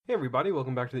Hey everybody,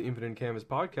 welcome back to the Infinite Canvas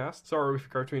podcast. Sorry we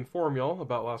forgot to inform y'all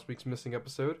about last week's missing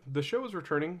episode. The show is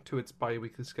returning to its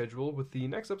bi-weekly schedule with the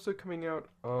next episode coming out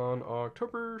on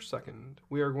October 2nd.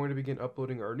 We are going to begin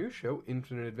uploading our new show,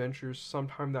 Infinite Adventures,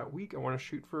 sometime that week. I want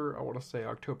to say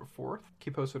October 4th.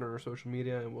 Keep posted on our social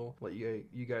media and we'll let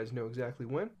you guys know exactly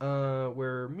when.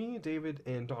 Where me, David,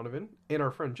 and Donovan, and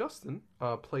our friend Justin,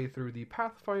 play through the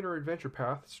Pathfinder Adventure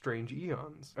Path Strange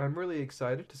Eons. I'm really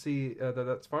excited to see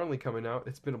that's finally coming out.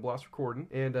 It's been a blast recording,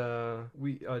 and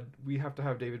we have to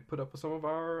have David put up with some of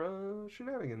our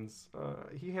shenanigans.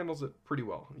 He handles it pretty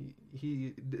well.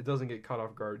 He doesn't get caught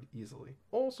off guard easily.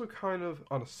 Also, kind of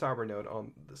on a sour note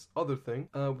on this other thing,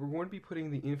 we're going to be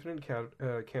putting the Infinite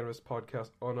Canvas podcast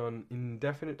on an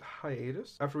indefinite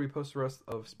hiatus after we post the rest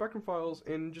of Spectrum Files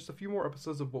and just a few more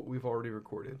episodes of what we've already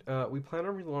recorded. We plan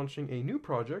on relaunching a new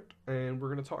project, and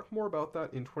we're going to talk more about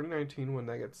that in 2019 when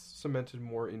that gets cemented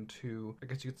more into, I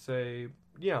guess you could say,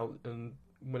 and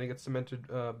when it gets cemented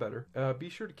better. Be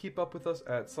sure to keep up with us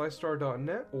at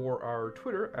SciStar.net or our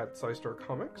Twitter at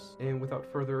SciStarComics. And without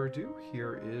further ado,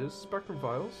 here is Spectrum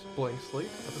Files, Blank Slate,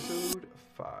 Episode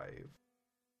 5.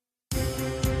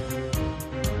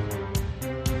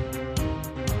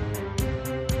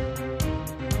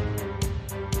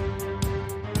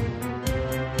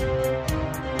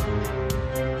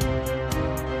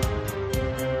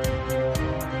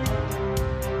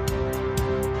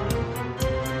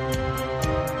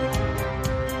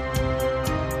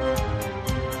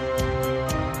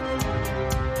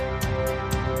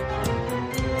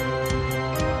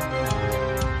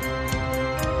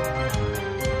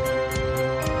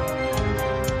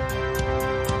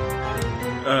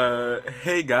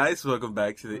 Hey guys, welcome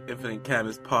back to the Infinite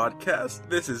Canvas podcast.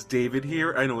 This is David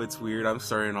here. I know it's weird, I'm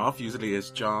starting off usually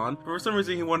as John, but for some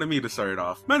reason he wanted me to start it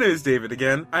off. My name is David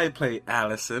again. I play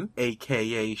Allison,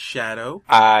 aka Shadow.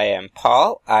 I am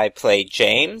Paul. I play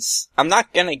James. I'm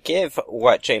not gonna give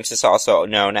what James is also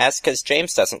known as, because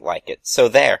James doesn't like it, so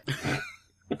there.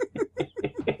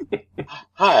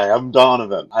 Hi, I'm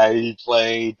Donovan. I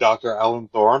play Dr. Alan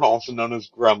Thorne, also known as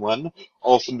Gremlin,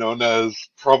 also known as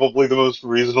probably the most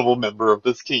reasonable member of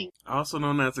this team. Also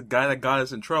known as the guy that got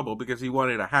us in trouble because he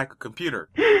wanted to hack a computer.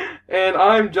 And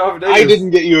I'm Java I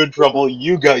didn't get you in trouble,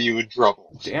 you got you in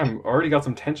trouble. Damn, already got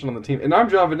some tension on the team. And I'm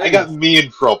Java I got me in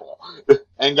trouble.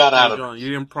 And got out of John, you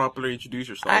didn't properly introduce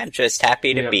yourself. I'm just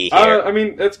happy to be here. I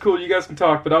mean, that's cool. You guys can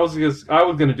talk, but I was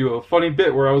gonna do a funny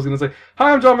bit where I was gonna say,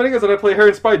 "Hi, I'm John Venegas, and I play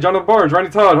Harry Spite, Jonathan Barnes,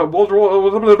 Randy Todd,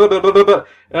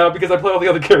 because I play all the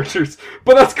other characters."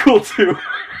 But that's cool too.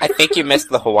 I think you missed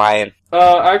the Hawaiian.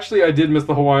 Actually, I did miss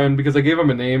the Hawaiian because I gave him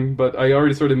a name, but I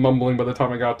already started mumbling by the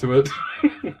time I got to it.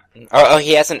 Oh,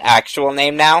 he has an actual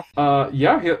name now?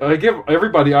 Yeah, I give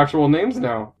everybody actual names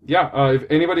now. Yeah, if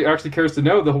anybody actually cares to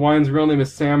know, the Hawaiian's real name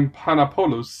is Sam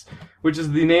Panopoulos, which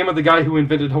is the name of the guy who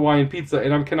invented Hawaiian pizza,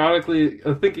 and I'm canonically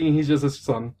thinking he's just his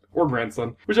son. Or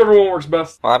grandson. Whichever one works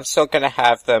best. Well, I'm still gonna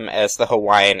have them as the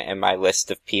Hawaiian in my list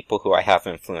of people who I have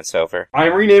influence over.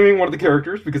 I'm renaming one of the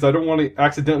characters because I don't want to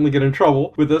accidentally get in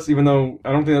trouble with this, even though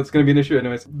I don't think that's going to be an issue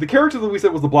anyways. The character that we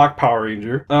said was the Black Power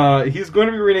Ranger. He's going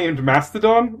to be renamed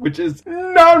Mastodon, which is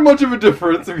not much of a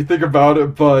difference if you think about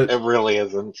it, but... It really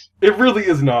isn't. It really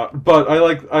is not, but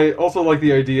I also like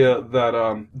the idea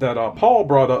that Paul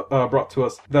brought to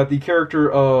us, that the character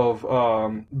of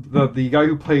the guy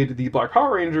who played the Black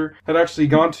Power Ranger had actually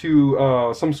gone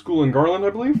to some school in Garland,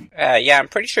 I believe. Yeah, I'm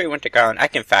pretty sure he went to Garland. I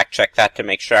can fact check that to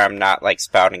make sure I'm not,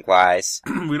 spouting lies.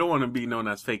 We don't want to be known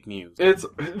as fake news.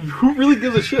 Who really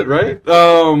gives a shit, right?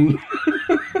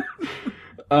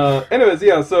 Anyways,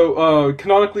 yeah, so,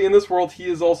 canonically in this world, he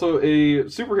is also a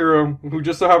superhero who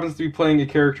just so happens to be playing a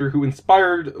character who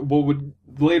inspired what would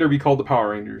later be called the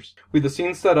Power Rangers. With the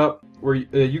scene set up where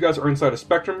you guys are inside a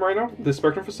Spectrum right now, the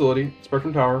Spectrum facility,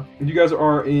 Spectrum Tower. You guys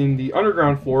are in the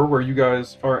underground floor where you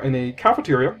guys are in a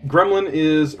cafeteria. Gremlin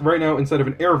is right now inside of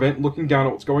an air vent looking down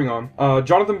at what's going on.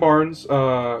 Jonathan Barnes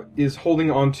is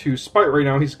holding on to Spite right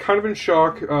now. He's kind of in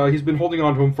shock. He's been holding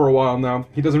on to him for a while now.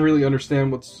 He doesn't really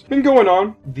understand what's been going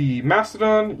on. The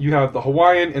Mastodon, you have the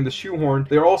Hawaiian, and the Shoehorn.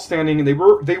 They're all standing, and they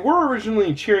were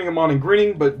originally cheering him on and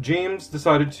grinning, but James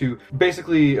decided to basically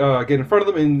get in front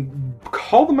of them and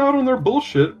call them out on their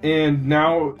bullshit, and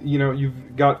now,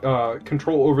 you've got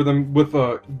control over them with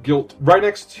guilt. Right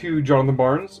next to Jonathan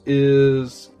Barnes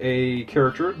is a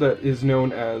character that is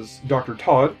known as Dr.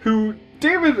 Todd, who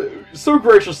David so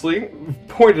graciously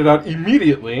pointed out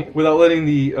immediately, without letting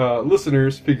the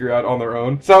listeners figure out on their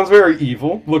own. Sounds very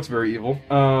evil. Looks very evil.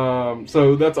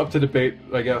 So that's up to debate,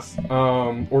 I guess.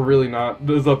 Or really not.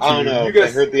 It's up to you. I don't know. You If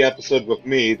guys... they heard the episode with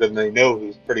me, then they know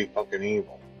he's pretty fucking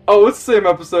evil. Oh, it's the same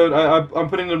episode. I'm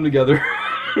putting them together.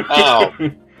 Oh.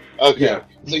 Okay. Yeah.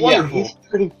 So Wonderful. yeah, he's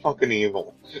pretty fucking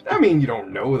evil. I mean, you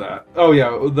don't know that. Oh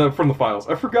yeah, from the files.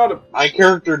 I forgot My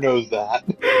character knows that.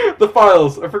 the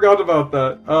files. I forgot about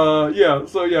that. Yeah.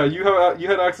 So yeah, you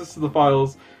had access to the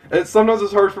files. And sometimes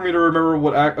it's hard for me to remember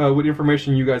what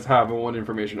information you guys have and what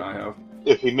information I have.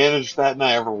 If he managed that and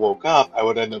I ever woke up, I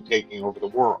would end up taking over the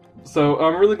world. So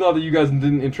I'm really glad that you guys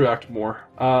didn't interact more.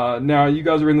 Now you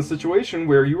guys are in the situation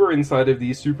where you are inside of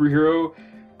the superhero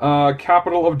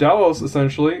capital of Dallas,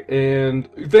 essentially, and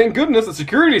thank goodness the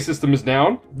security system is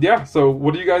down. Yeah, so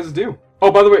what do you guys do?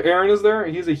 Oh, by the way, Aaron is there.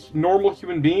 He's a normal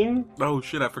human being. Oh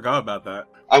shit, I forgot about that.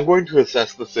 I'm going to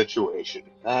assess the situation.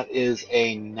 That is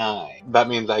a 9. That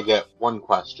means I get 1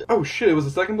 question. Oh shit, it was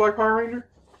the second Black Power Ranger?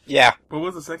 Yeah. What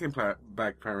was the second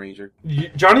Black Power Ranger?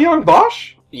 Johnny Young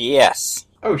Bosch? Yes.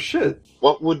 Oh shit.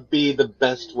 What would be the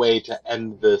best way to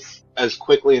end this as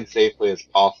quickly and safely as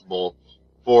possible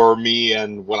for me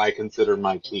and what I consider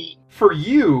my team? For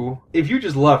you, if you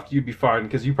just left, you'd be fine,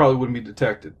 because you probably wouldn't be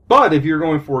detected. But if you're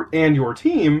going for and your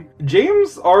team,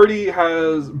 James already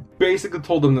has basically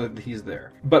told them that he's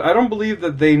there. But I don't believe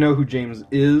that they know who James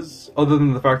is, other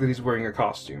than the fact that he's wearing a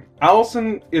costume.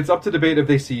 Allison, it's up to debate if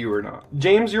they see you or not.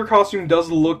 James, your costume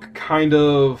does look kind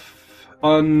of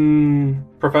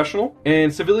unprofessional,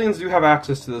 and civilians do have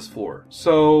access to this floor.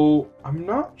 So I'm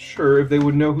not sure if they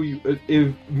would know who you.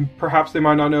 If perhaps they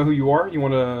might not know who you are. You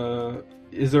want to?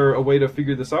 Is there a way to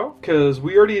figure this out? Because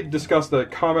we already discussed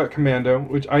that Combat Commando,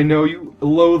 which I know you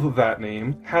loathe that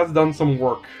name, has done some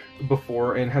work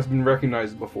before and has been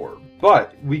recognized before.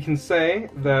 But we can say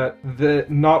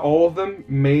that not all of them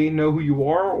may know who you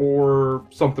are, or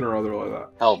something or other like that.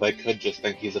 Hell, they could just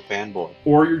think he's a fanboy.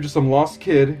 Or you're just some lost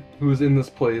kid who's in this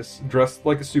place dressed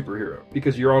like a superhero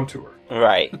because you're on tour.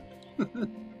 Right.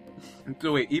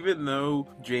 So wait, even though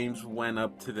James went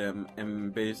up to them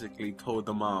and basically told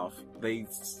them off, they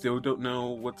still don't know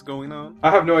what's going on?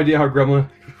 I have no idea how Gremlin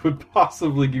would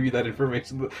possibly give you that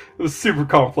information. It was super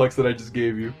complex that I just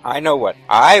gave you. I know what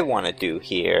I want to do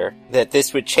here. That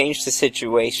this would change the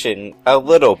situation a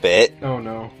little bit. Oh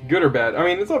no. Good or bad? I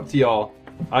mean, it's up to y'all.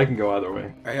 I can go either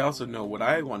way. I also know what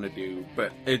I want to do,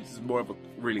 but it's more of a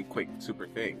really quick, super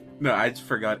thing. No, I just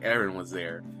forgot Aaron was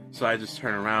there. So I just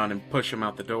turn around and push him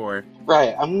out the door.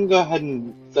 Right, I'm gonna go ahead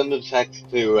and send a text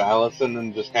to Allison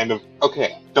and just kind of,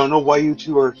 okay, don't know why you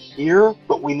two are here,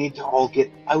 but we need to all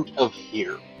get out of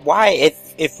here. Why,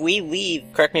 if we leave,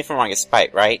 correct me if I'm wrong, it's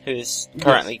Spite, right? Who's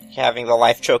currently having the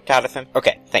life choked out of him?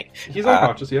 Okay, thanks. He's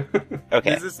unconscious, yeah.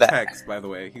 Okay. This is text, by the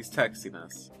way. He's texting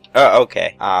us. Oh,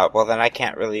 okay. Well then I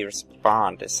can't really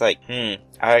respond. It's like, I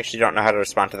actually don't know how to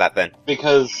respond to that then.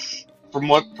 Because from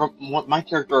what my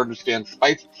character understands,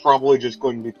 Spite's probably just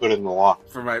going to be put in the lock.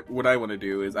 What I want to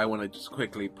do is I want to just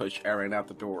quickly push Aaron out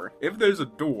the door. If there's a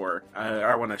door,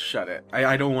 I want to shut it.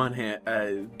 I don't want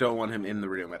him in the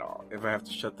room at all. If I have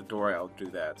to shut the door, I'll do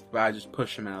that. But I just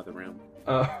push him out of the room.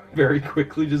 Very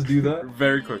quickly, just do that.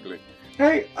 Very quickly.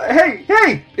 Hey!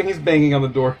 And he's banging on the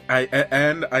door.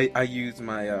 I use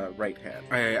my right hand.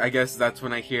 I guess that's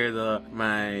when I hear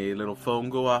my little phone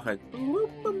go off. I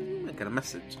get a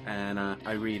message and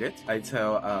I read it. I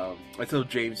tell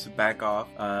James to back off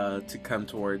to come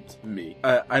towards me.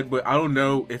 I don't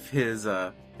know if his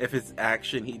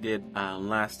action he did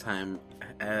last time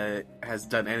has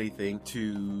done anything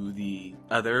to the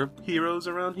other heroes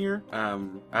around here. I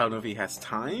don't know if he has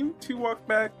time to walk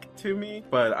back to me,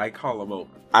 but I call him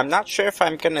over. I'm not sure if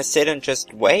I'm gonna sit and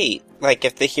just wait. Like,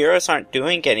 if the heroes aren't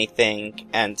doing anything,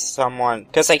 and someone...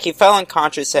 Because, like, he fell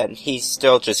unconscious and he's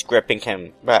still just gripping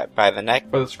him by the neck.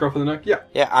 By the scruff of the neck? Yeah.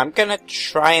 Yeah, I'm gonna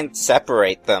try and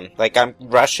separate them. Like, I'm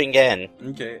rushing in.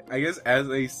 Okay, I guess as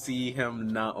I see him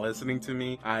not listening to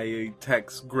me, I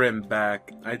text Grim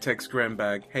back.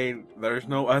 Hey, there's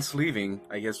no us leaving.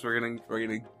 I guess we're gonna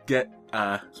get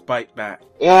Spite back.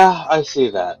 Yeah, I see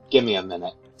that. Give me a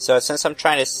minute. So since I'm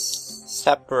trying to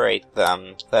separate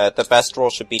them, the best roll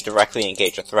should be directly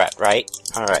engage a threat, right?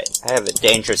 Alright, I have a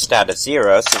danger stat of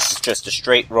 0, so this is just a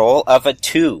straight roll of a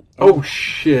 2. Oh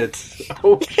shit.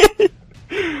 Oh shit.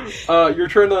 You're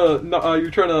trying to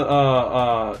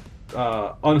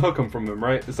unhook him from him,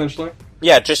 right? Essentially?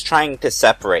 Yeah, just trying to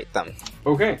separate them.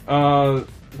 Okay,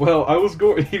 well, I was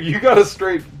going... If you got a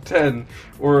straight 10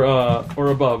 or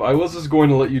above, I was just going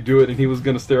to let you do it, and he was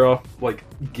going to stare off, like,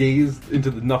 gaze into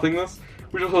the nothingness,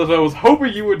 which is what I was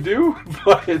hoping you would do,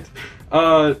 but,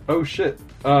 oh shit.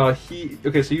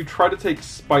 Okay, so you try to take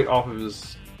Spite off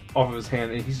of his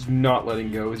hand, and he's not letting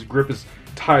go. His grip is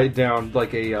tied down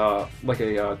like a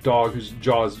dog whose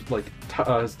jaw is, like,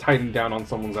 is tightened down on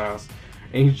someone's ass,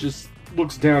 and he just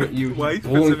looks down at you. Why He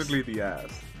blinks. specifically the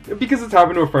ass? Because it's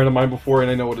happened to a friend of mine before,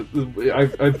 and I know what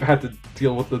I've had to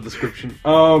deal with the description.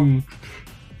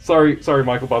 Sorry,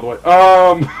 Michael. By the way.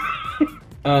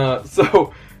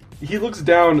 So he looks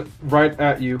down right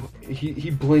at you. He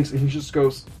blinks and he just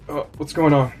goes, "What's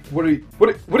going on? What are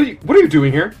you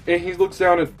doing here?" And he looks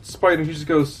down at Spite and he just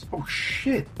goes, "Oh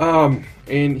shit!"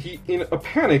 And he, in a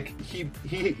panic, he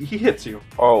hits you.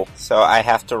 Oh, so I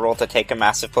have to roll to take a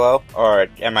massive blow, or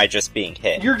am I just being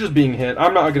hit? You're just being hit.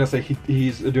 I'm not gonna say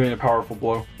he's doing a powerful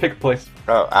blow. Pick a place.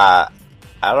 Oh, I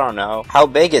don't know. How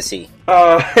big is he?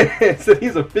 So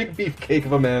he's a big beefcake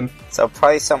of a man. So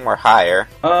probably somewhere higher.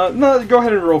 No, go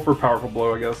ahead and roll for a powerful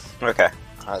blow, I guess. Okay.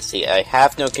 Let's see, I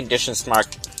have no conditions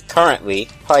marked currently.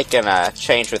 Probably gonna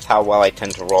change with how well I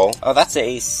tend to roll. Oh, that's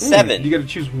a 7. You gotta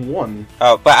choose one.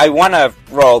 Oh, but I wanna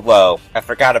roll low. I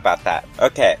forgot about that.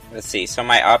 Okay, let's see. So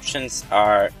my options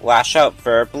are lash out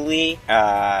verbally,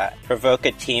 provoke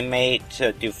a teammate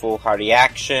to do foolhardy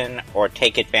action, or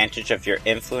take advantage of your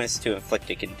influence to inflict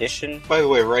a condition. By the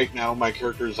way, right now my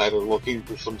character is either looking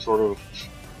for some sort of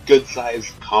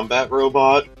good-sized combat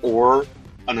robot or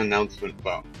an announcement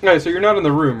phone. Okay, so you're not in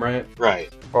the room, right?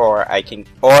 Right. Or I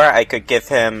could give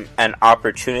him an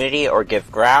opportunity or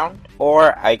give ground,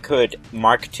 or I could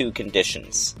mark 2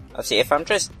 conditions. Let's see, if I'm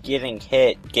just getting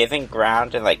hit, giving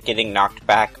ground and getting knocked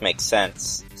back makes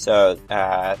sense. So,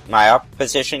 my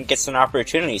opposition gets an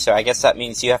opportunity, so I guess that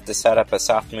means you have to set up a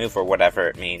soft move or whatever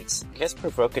it means. I guess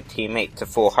provoke a teammate to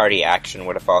foolhardy action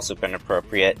would have also been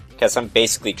appropriate, because I'm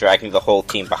basically dragging the whole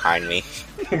team behind me.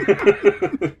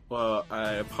 Well,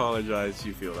 I apologize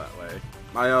you feel that way.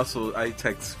 I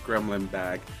text Gremlin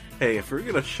back, hey, if we're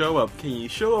gonna show up, can you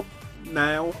show up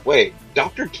now? Wait,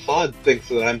 Dr. Todd thinks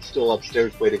that I'm still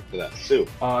upstairs waiting for that soup.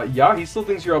 Yeah, he still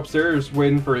thinks you're upstairs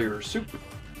waiting for your soup.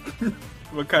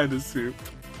 What kind of soup?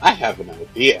 I have an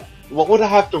idea. What would I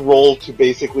have to roll to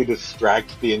basically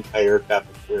distract the entire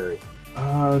cafeteria?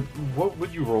 What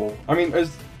would you roll? I mean,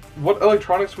 what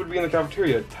electronics would be in the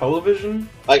cafeteria? Television?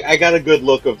 I got a good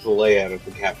look of the layout of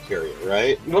the cafeteria,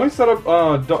 right? Let me set up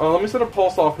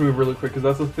pulse off move really quick, because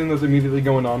that's the thing that's immediately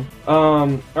going on.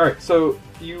 Alright, so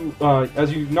you,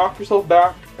 as you knock yourself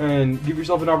back and give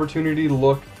yourself an opportunity to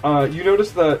look, you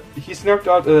notice that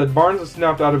Barnes has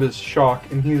snapped out of his shock,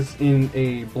 and he's in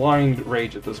a blind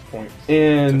rage at this point.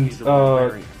 And,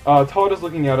 Todd is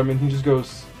looking at him, and he just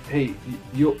goes, hey,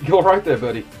 you alright there,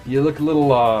 buddy? You look a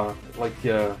little,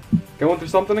 going through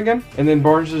something again? And then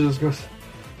Barnes just goes,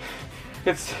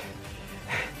 it's...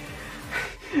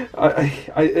 I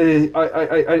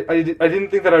didn't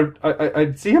think that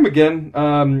I'd see him again.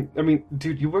 I mean,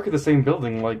 dude, you work at the same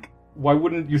building. Why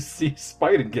wouldn't you see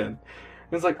Spite again?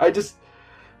 And it's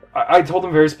I told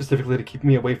him very specifically to keep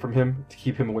me away from him, to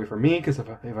keep him away from me, because if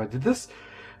I did this,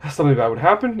 something bad would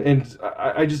happen, and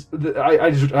I just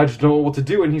don't know what to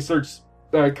do. And he starts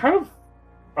kind of,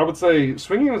 I would say,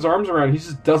 swinging his arms around. He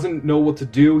just doesn't know what to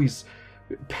do. He's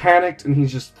panicked, and he's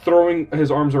just throwing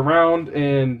his arms around,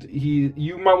 and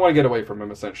you might want to get away from him,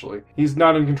 essentially. He's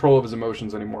not in control of his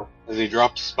emotions anymore. Has he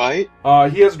dropped Spite?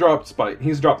 He has dropped Spite.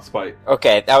 He's dropped Spite.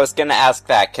 Okay, I was gonna ask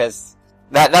that, because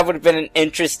that would have been an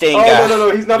interesting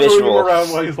no, he's not visual. throwing him around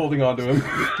while he's holding on to him.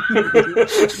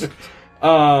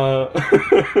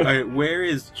 Alright, where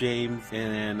is James,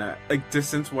 and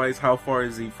distance-wise, how far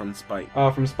is he from Spite?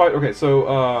 From Spite, okay,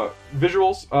 so,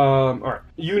 visuals, alright.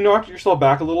 You knocked yourself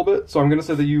back a little bit, so I'm gonna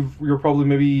say that you're probably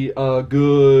maybe a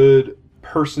good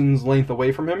person's length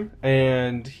away from him,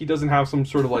 and he doesn't have some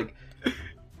sort of,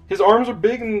 his arms are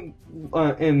big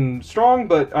and strong,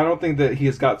 but I don't think that he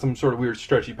has got some sort of weird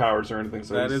stretchy powers or anything.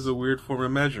 So that is a weird form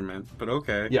of measurement, but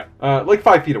okay. Yeah,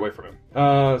 5 feet away from him.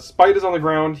 Spite is on the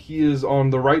ground. He is on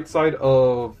the right side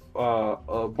of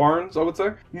Barnes, I would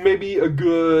say. Maybe a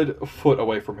good foot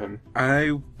away from him.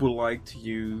 I would like to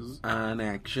use an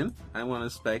action. I want to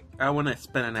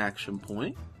spend an action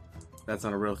point. That's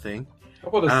not a real thing. I'm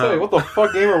about to say, what the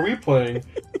fuck game are we playing?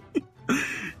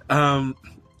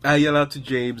 I yell out to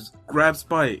James, grab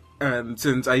Spite, and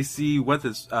since I see what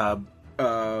this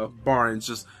Barnes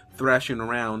just thrashing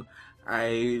around,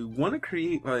 I want to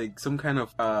create some kind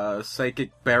of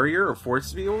psychic barrier or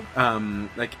force field,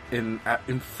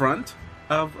 in front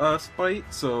of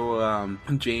Spite, so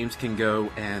James can go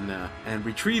and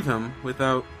retrieve him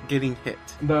without getting hit.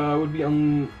 That would be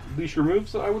unleash your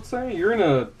moves, I would say. You're in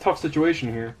a tough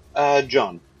situation here.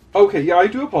 John. Okay, yeah, I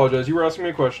do apologize. You were asking me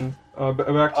a question.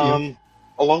 Back to you.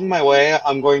 Along my way,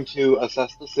 I'm going to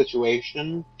assess the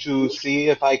situation to see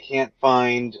if I can't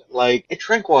find, a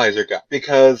tranquilizer gun.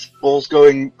 Because Bull's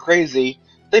going crazy,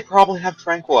 they probably have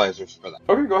tranquilizers for that.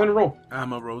 Okay, go ahead and roll.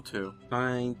 I'm a roll 2.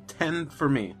 9, 10 for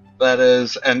me. That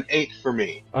is an 8 for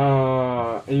me.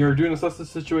 And you're doing assess the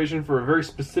situation for a very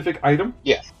specific item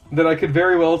Yes. that I could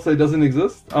very well say doesn't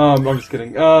exist. I'm just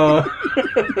kidding.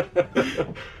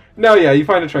 No, yeah, you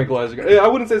find a tranquilizer gun. I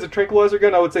wouldn't say it's a tranquilizer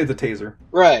gun, I would say it's a taser.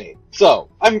 Right. So,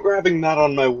 I'm grabbing that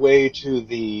on my way to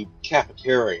the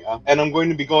cafeteria, and I'm going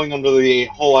to be going under the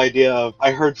whole idea of,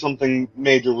 I heard something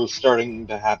major was starting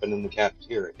to happen in the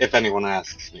cafeteria, if anyone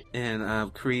asks me.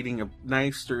 And creating a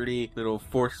nice, sturdy little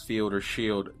force field or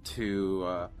shield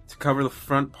to cover the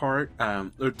front part,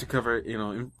 or to cover,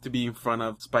 to be in front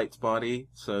of Spite's body,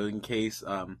 so in case,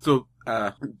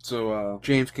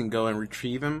 James can go and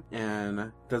retrieve him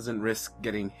and doesn't risk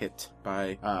getting hit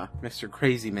by Mr.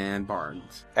 Crazy Man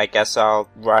Barnes. I guess I'll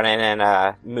run in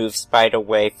and move Spite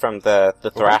away from the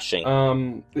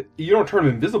thrashing. You don't turn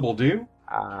him invisible, do you?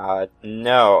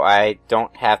 No, I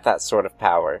don't have that sort of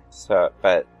power. So,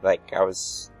 but,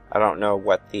 I don't know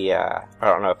I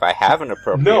don't know if I have an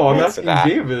appropriate No, I'm move for asking that.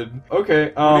 David.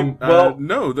 Okay,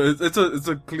 no, it's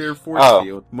a clear force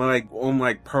field. More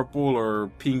like purple or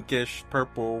pinkish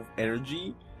purple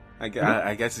energy. I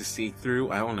guess it's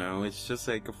see-through. I don't know. It's just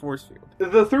like a force field.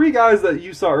 The three guys that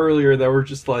you saw earlier that were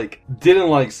just didn't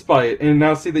like Spite, and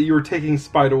now see that you were taking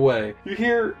Spite away. You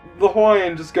hear the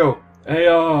Hawaiian just go, "Hey,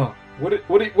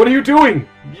 what are you doing?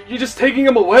 You just taking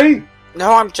him away?"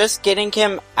 No, I'm just getting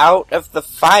him out of the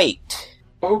fight.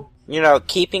 Oh.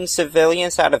 Keeping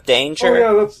civilians out of danger. Oh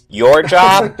yeah, that's your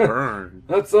job. Burn.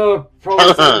 That's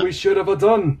probably something we should have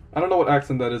done. I don't know what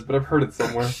accent that is, but I've heard it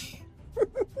somewhere.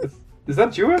 Is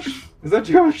that Jewish? Is that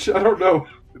Jewish? I don't know.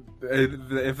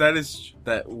 If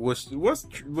that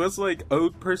was like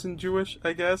old person Jewish,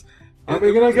 I guess. I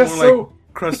guess more so.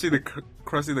 Like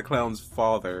Krusty the Clown's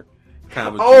father,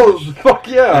 kind of. Jewish. Fuck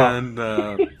yeah! And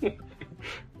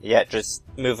yeah, just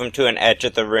move him to an edge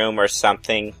of the room or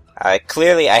something.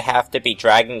 Clearly, I have to be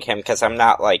dragging him because I'm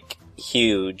not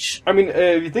huge. I mean,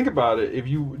 if you think about it, if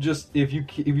you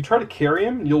try to carry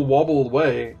him, you'll wobble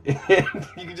away, and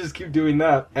you can just keep doing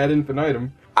that ad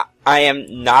infinitum. I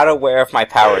am not aware of my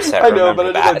power set. I know,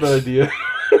 but I did like that idea.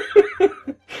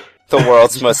 The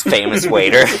world's most famous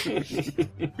waiter.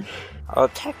 Oh,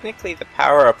 technically the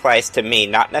power applies to me,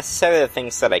 not necessarily the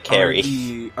things that I carry.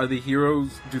 Are the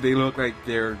heroes, do they look like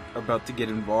they're about to get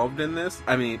involved in this?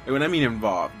 I mean, when I mean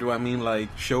involved, do I mean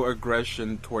show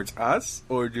aggression towards us?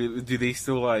 Or do they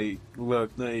still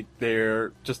look like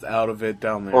they're just out of it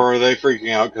down there? Or are they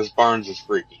freaking out because Barnes is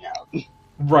freaking out?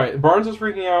 Right, Barnes is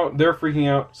freaking out, they're freaking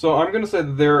out, so I'm gonna say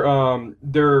that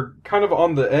they're kind of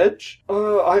on the edge.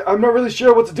 I'm not really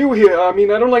sure what to do here. I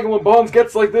mean, I don't like it when Barnes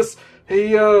gets like this.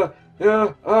 He,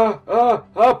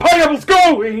 pineapples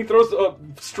go! And he throws a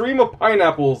stream of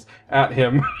pineapples at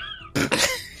him.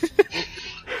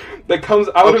 That comes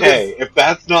out of his... Okay, if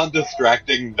that's not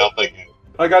distracting, nothing is.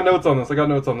 I got notes on this.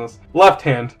 Left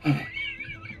hand.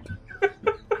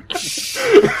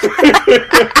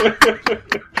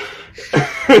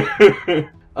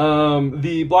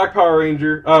 The Black Power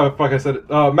Ranger, I said it,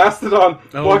 Mastodon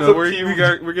walks up to you.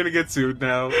 We're gonna get sued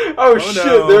now. Oh shit,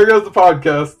 no. There goes the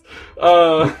podcast.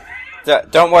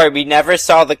 Don't worry, we never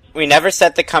said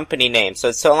the company name,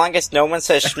 so long as no one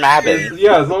says Schmabin.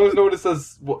 Yeah, as long as no one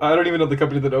says, well, I don't even know the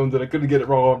company that owns it, I couldn't get it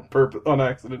wrong on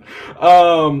accident.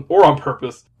 Or on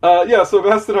purpose. Yeah, so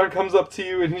Mastodon comes up to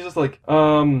you and he's just I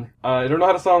don't know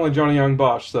how to sound like Johnny Young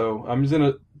Bosch, so I'm just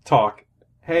gonna talk.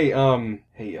 Hey,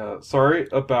 sorry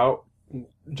about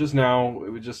just now.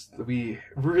 We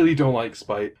really don't like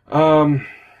Spite.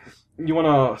 You want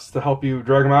us to help you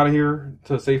drag him out of here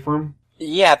to a safe room?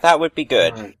 Yeah, that would be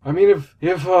good. Right. I mean, if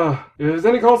there's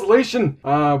any consolation,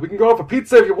 we can go out for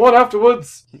pizza if you want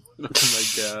afterwards. Oh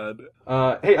my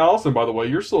god. Hey, Allison, by the way,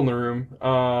 you're still in the room.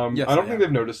 Yes, I don't think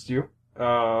they've noticed you.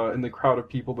 In the crowd of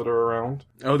people that are around.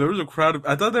 Oh, there was a crowd of...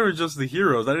 I thought they were just the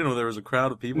heroes. I didn't know there was a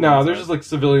crowd of people. No, there's just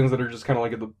civilians that are just kind of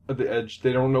at the edge.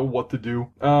 They don't know what to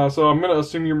do. So I'm gonna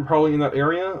assume you're probably in that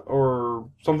area or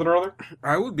something or other.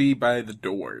 I would be by the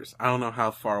doors. I don't know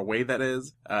how far away that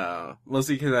is.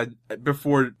 Mostly because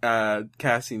before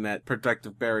casting that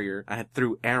protective barrier, I had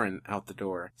threw Aaron out the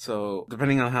door. So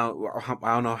depending on how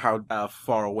I don't know how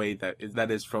far away that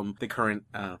is from the current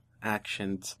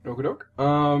actions. Okie-doke.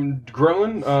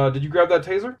 Gremlin, did you grab that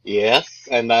taser? Yes,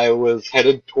 and I was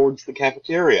headed towards the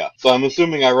cafeteria. So I'm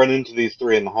assuming I run into these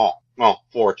three in the hall. Well,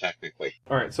 4 technically.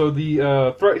 Alright, so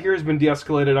the threat here has been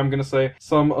de-escalated, I'm gonna say.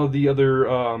 Some of the other,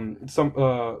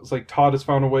 it's like Todd has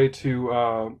found a way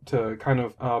to kind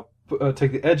of,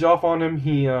 take the edge off on him.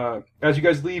 He, as you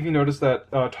guys leave, you notice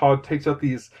that Todd takes out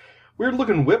these weird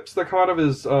looking whips that come out of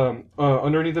his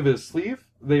underneath of his sleeve.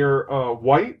 They are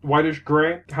whitish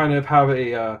gray, kind of have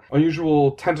a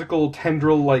unusual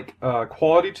tendril-like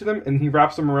quality to them, and he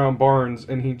wraps them around Barnes,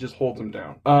 and he just holds them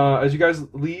down. As you guys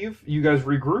leave, you guys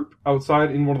regroup outside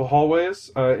in one of the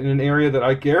hallways, in an area that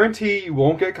I guarantee you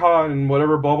won't get caught and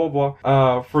whatever, blah, blah,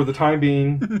 blah, for the time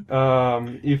being.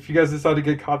 If you guys decide to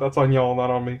get caught, that's on y'all,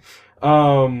 not on me.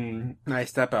 I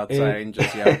step outside and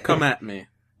just yell, "Come at me."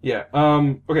 Yeah.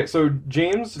 Okay, so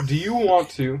James, do you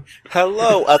want to...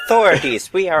 Hello,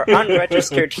 authorities. We are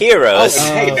unregistered heroes.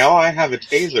 Hey, now I have a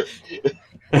taser.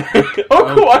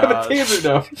 Oh, cool, I have a taser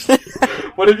now.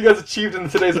 What have you guys achieved in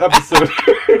today's episode?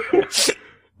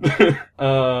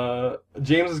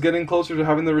 James is getting closer to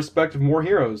having the respect of more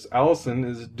heroes. Allison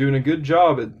is doing a good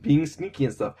job at being sneaky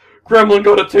and stuff. Gremlin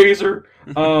got a taser!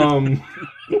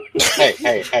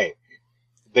 Hey.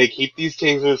 They keep these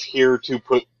tasers here to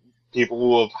put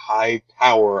people of high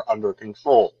power under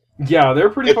control. Yeah, they're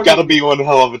pretty It's fucking... gotta be one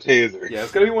hell of a taser. Yeah,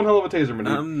 it's gotta be one hell of a taser, my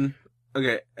dude.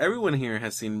 Okay, everyone here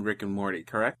has seen Rick and Morty,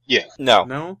 correct? Yeah. No.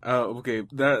 No? Oh, okay.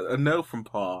 A no from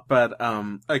Paul. But,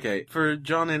 okay, for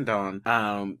John and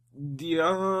Don, do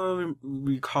you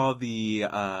recall the,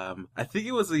 I think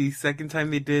it was the second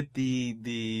time they did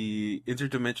the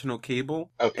interdimensional cable?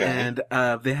 Okay. And,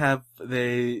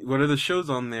 one of the shows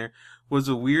on there was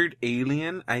a weird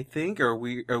alien, I think, or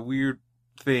a weird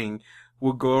thing,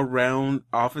 will go around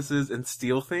offices and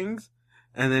steal things.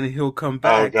 And then he'll come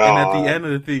back, and at the end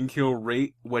of the thing, he'll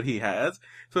rate what he has.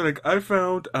 So, like, I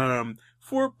found,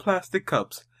 4 plastic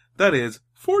cups. That is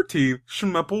 14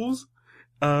 schmepples.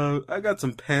 I got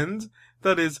some pens.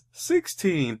 That is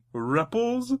 16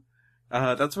 repples.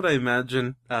 That's what I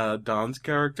imagine, Don's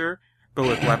character, but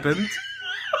with weapons.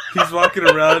 He's walking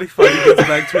around, he finally gets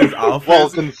back to his office. Well,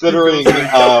 considering,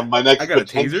 my next I got a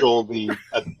potential, the,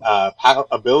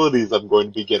 abilities I'm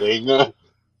going to be getting, that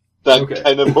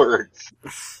kind of works.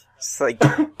 It's like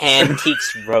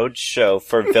Antiques Roadshow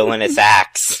for villainous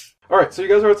acts. Alright, so you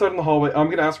guys are outside in the hallway. I'm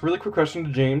gonna ask a really quick question to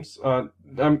James. To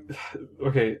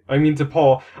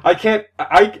Paul. I,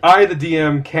 the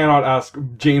DM, cannot ask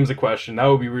James a question. That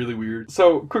would be really weird.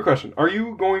 So, quick question. Are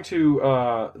you going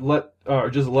to, let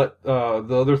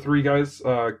the other 3 guys,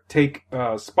 take,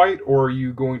 Spite, or are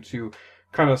you going to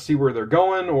kind of see where they're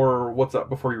going, or what's up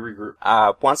before you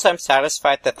regroup? Once I'm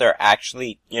satisfied that they're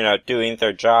actually, doing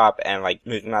their job and,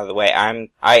 moving out of the way, I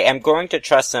am going to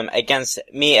trust them against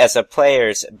me as a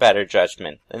player's better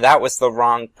judgment. And that was the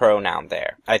wrong pronoun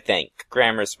there, I think.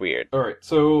 Grammar's weird. Alright,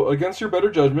 so against your better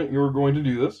judgment, you're going to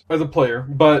do this as a player,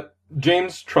 but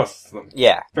James trusts them.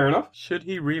 Yeah. Fair enough? Should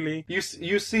he really? You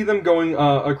see them going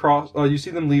across. You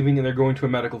see them leaving, and they're going to a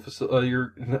medical facility.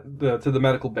 To the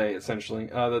medical bay, essentially.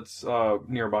 That's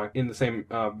nearby in the same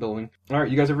building. All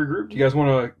right, you guys have regrouped. You guys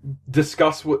want to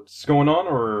discuss what's going on,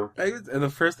 or? The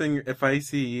first thing, if I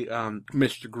see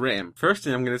Mr. Graham, first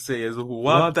thing I'm going to say is,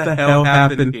 "What the hell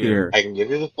happened here?" I can give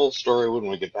you the full story when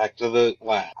we get back to the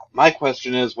lab. My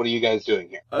question is, what are you guys doing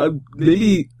here?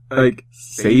 Maybe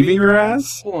saving her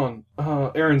ass? Hold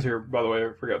on. Aaron's here, by the way. I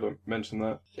forgot to mention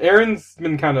that. Aaron's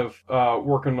been kind of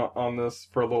working on this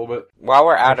for a little bit. While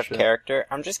we're out of character,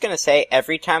 I'm just gonna say,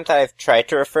 every time that I've tried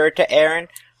to refer to Aaron,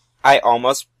 I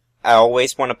always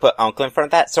want to put Uncle in front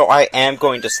of that, so I am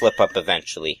going to slip up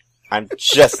eventually. I'm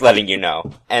just letting you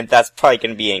know. And that's probably going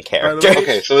to be in character.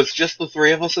 Okay, so it's just the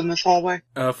 3 of us in this hallway?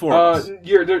 4 of us.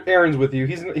 Aaron's with you.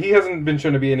 He hasn't been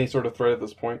shown to be any sort of threat at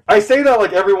this point. I say that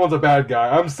like everyone's a bad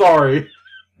guy. I'm sorry.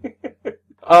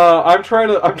 I'm trying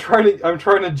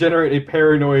to generate a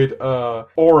paranoid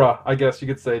aura, I guess you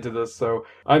could say, to this. So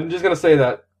I'm just gonna say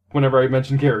that whenever I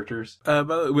mention characters.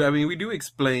 But we do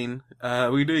explain to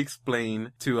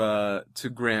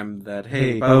Graham that,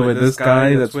 hey, by the way, this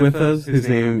guy that's with us, his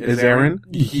name is Aaron.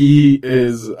 He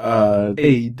is a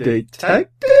detective?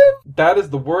 That is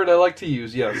the word I like to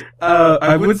use, yes.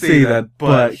 I would say that,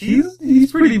 but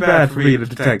he's pretty bad for being a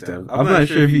detective. I'm not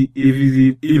sure if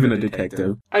he's even a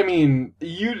detective. I mean,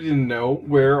 you didn't know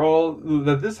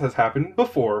that this has happened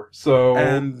before, so.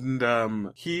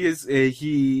 And he's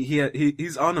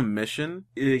on a mission.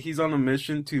 He's on a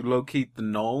mission to locate the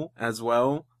Null as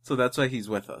well, so that's why he's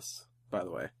with us, by the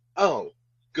way. Oh,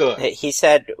 good. He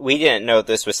said we didn't know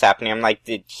this was happening. I'm like,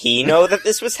 did he know that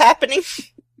this was happening?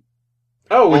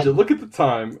 Oh, would you look at the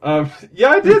time? Yeah,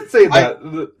 I did say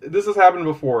that. This has happened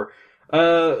before.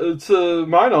 To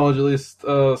my knowledge, at least,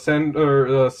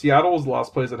 Seattle was the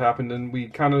last place it happened, and we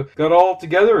kind of got all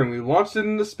together and we launched it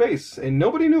into space, and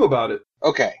nobody knew about it.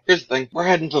 Okay, here's the thing. We're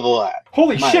heading to the lab.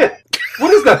 Holy shit!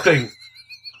 What is that thing?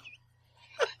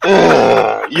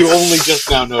 You only just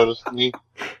now noticed me.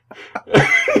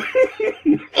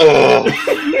 Ugh.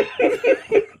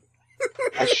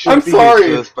 I should I'm be sorry.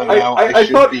 used to this by now. I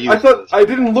should thought be used to this. I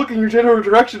didn't look in your general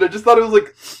direction. I just thought it was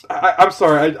like I'm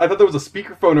sorry. I thought there was a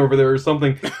speakerphone over there or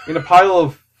something in a pile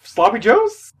of sloppy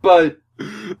joes. But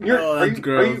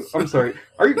gross. I'm sorry.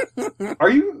 Are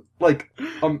you like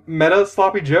a meta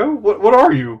sloppy joe? What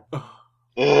are you?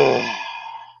 Ugh.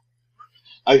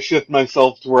 I shift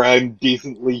myself to where I'm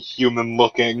decently human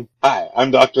looking. Hi,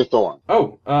 I'm Dr. Thorne.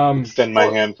 Oh, Extend my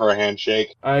hand for a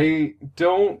handshake. I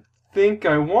don't think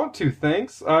I want to,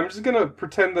 thanks. I'm just gonna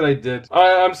pretend that I did.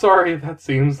 I'm sorry if that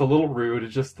seems a little rude.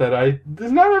 It's just that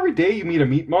it's not every day you meet a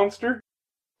meat monster.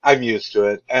 I'm used to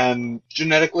it, and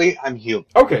genetically, I'm human.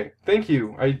 Okay, thank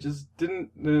you. I just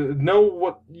didn't know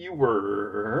what you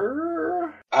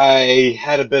were. I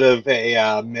had a bit of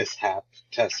a mishap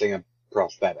testing a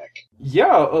prosthetic.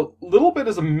 Yeah, a little bit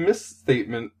is a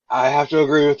misstatement. I have to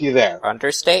agree with you there.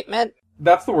 Understatement?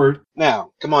 That's the word.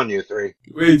 Now, come on, you three.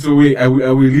 Wait, are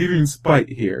we leaving Spite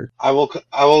here? I will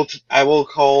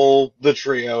call the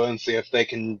trio and see if they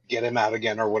can get him out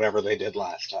again or whatever they did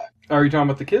last time. Are you talking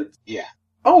about the kids? Yeah.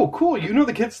 Oh, cool. You know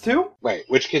the kids too? Wait,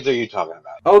 which kids are you talking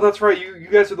about? Oh, that's right. You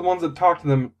guys are the ones that talked to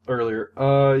them earlier.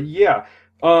 Yeah.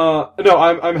 No,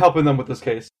 I'm helping them with this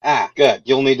case. Ah, good.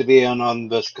 You'll need to be in on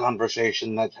this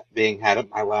conversation that's being had at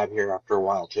my lab here after a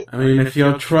while, too. I mean, if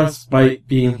you'll trust Spite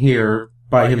being here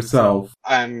by himself.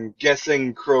 I'm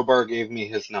guessing Crowbar gave me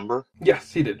his number.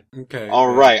 Yes, he did. Okay.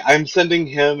 Alright, I'm sending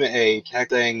him a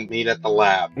text saying meet at the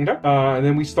lab. Okay. And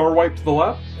then we star wipe to the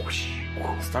lab. Whoosh.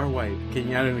 Star White, can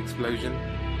you add an explosion?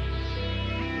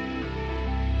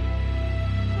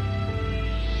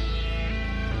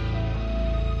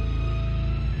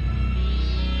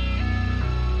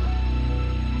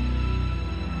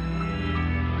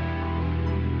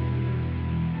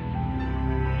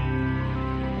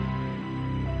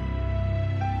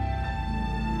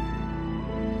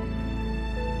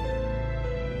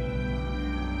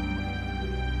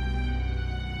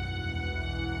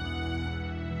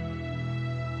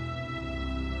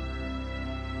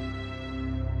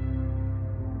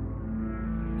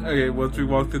 Okay, once we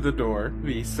walk through the door,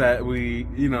 we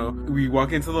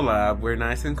walk into the lab, we're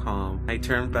nice and calm. I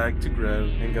turn back to Grow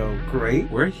and go, great,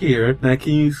 we're here. Now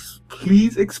can you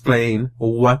please explain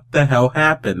what the hell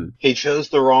happened? He chose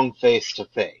the wrong face to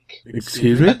fake.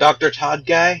 Excuse me? That Dr. Todd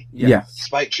guy, Yes.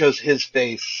 Spike chose his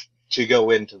face to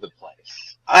go into the place.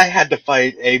 I had to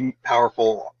fight a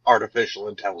powerful artificial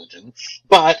intelligence,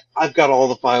 but I've got all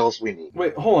the files we need.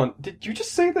 Wait, hold on. Did you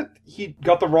just say that he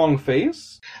got the wrong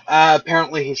face?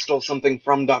 Apparently he stole something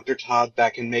from Dr. Todd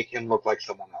that can make him look like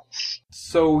someone else.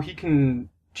 So he can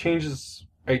change his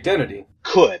identity.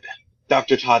 Could.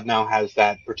 Dr. Todd now has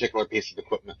that particular piece of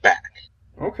equipment back.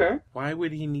 Okay. Why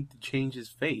would he need to change his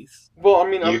face? Well, I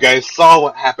mean, You guys saw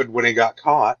what happened when he got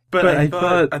caught. But I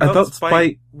thought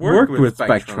Spite worked with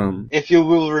Spectrum. If you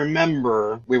will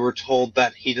remember, we were told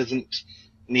that he doesn't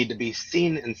need to be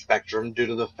seen in Spectrum due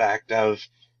to the fact of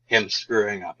him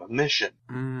screwing up a mission.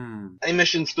 A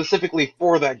mission specifically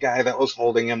for that guy that was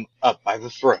holding him up by the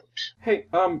throat. Hey,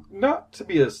 not to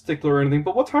be a stickler or anything,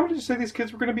 but what time did you say these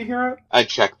kids were going to be here at? I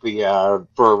checked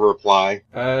for a reply.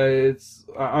 I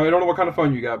don't know what kind of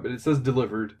phone you got, but it says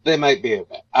delivered. They might be a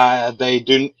bit. They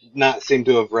do not seem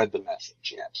to have read the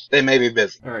message yet. They may be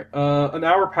busy. Alright, an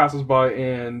hour passes by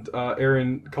and,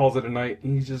 Aaron calls it a night.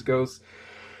 He just goes,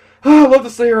 I'd love to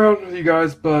stay around with you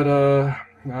guys, but,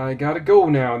 I gotta go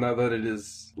now that it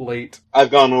is late. I've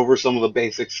gone over some of the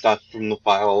basic stuff from the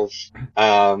files,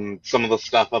 some of the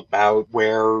stuff about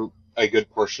where a good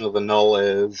portion of the null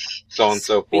is, so on and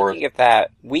so forth. Speaking of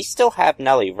that, we still have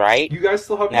Nelly, right? You guys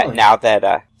still have Nelly? Now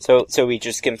that, so we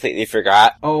just completely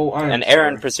forgot. Oh, I am And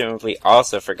Aaron sorry. presumably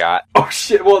also forgot. Oh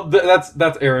shit, well, that's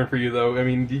Aaron for you, though. I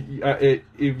mean,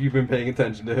 if you've been paying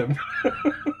attention to him.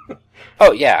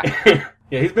 Oh, yeah.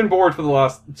 Yeah, he's been bored for the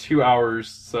last 2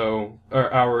 hours, or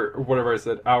whatever I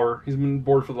said, hour. He's been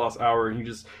bored for the last hour, and he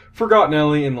just forgot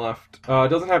Nelly and left.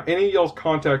 Doesn't have any of y'all's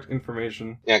contact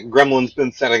information. Yeah, Gremlin's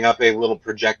been setting up a little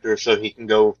projector so he can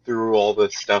go through all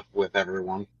this stuff with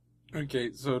everyone.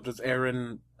 Okay, so does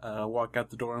Aaron walk out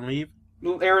the door and leave?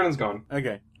 Aaron is gone.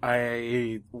 Okay,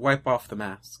 I wipe off the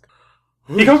mask.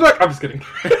 He comes back. I'm just kidding.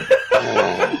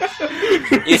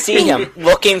 You see him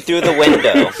looking through the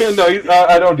window. No,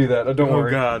 I don't do that. Don't Oh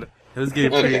worry. god, it was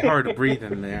getting pretty hard to breathe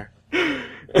in there.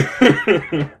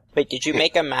 Wait, did you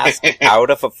make a mask out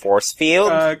of a force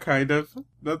field? Kind of.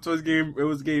 It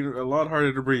was getting a lot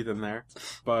harder to breathe in there.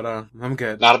 But, I'm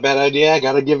good. Not a bad idea, I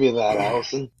gotta give you that,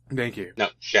 Allison. Thank you. No,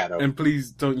 Shadow. And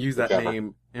please don't use that Whichever.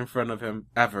 name in front of him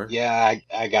ever. Yeah,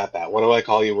 I got that. What do I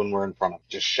call you when we're in front of?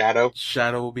 Just Shadow?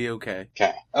 Shadow will be okay.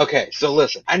 Okay, so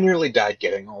listen, I nearly died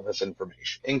getting all this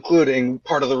information, including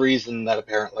part of the reason that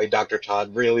apparently Dr.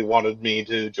 Todd really wanted me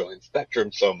to join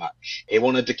Spectrum so much. He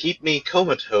wanted to keep me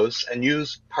comatose and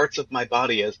use parts of my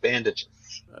body as bandages.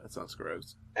 That sounds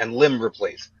gross. And limb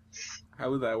replacements. How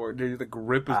would that work? Did you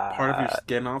rip part of your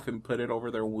skin off and put it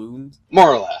over their wounds? More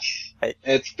or less.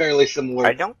 It's fairly similar.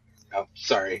 I don't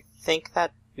think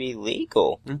that'd be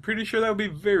legal. I'm pretty sure that would be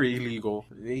very illegal.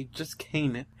 They just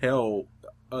can't held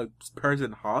a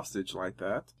person hostage like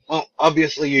that. Well,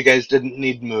 obviously you guys didn't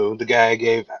need Moo, the guy I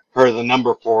gave her the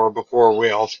number for before we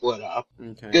all split up.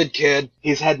 Okay. Good kid.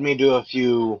 He's had me do a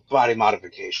few body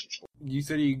modifications. You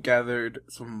said you gathered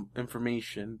some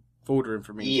information, folder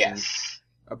information. Yes.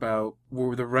 About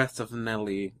where the rest of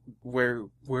Nellie. Where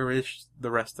is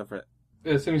the rest of it?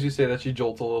 As soon as you say that, she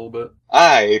jolts a little bit.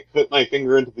 I put my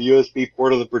finger into the USB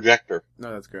port of the projector.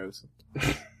 No, that's gross.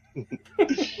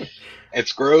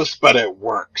 It's gross, but it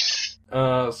works.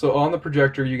 So on the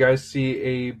projector, you guys see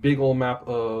a big old map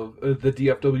of the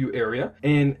DFW area,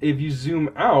 and if you zoom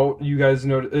out, you guys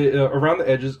notice around the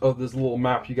edges of this little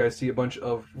map, you guys see a bunch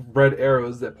of red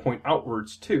arrows that point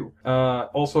outwards too.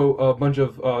 Also, a bunch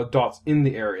of dots in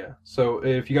the area. So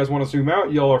if you guys want to zoom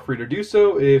out, y'all are free to do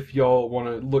so. If y'all want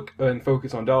to look and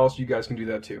focus on Dallas, you guys can do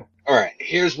that too. Alright,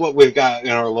 here's what we've got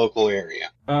in our local area.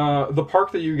 The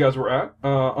park that you guys were at,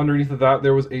 underneath of that,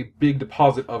 there was a big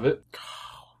deposit of it.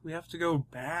 We have to go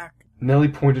back. Nellie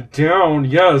pointed down,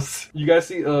 yes! You guys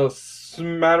see a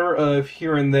smatter of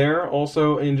here and there,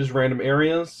 also in just random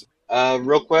areas.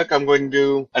 Real quick, I'm going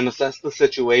to assess the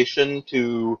situation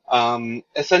to,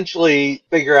 essentially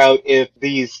figure out if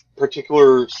these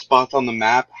particular spots on the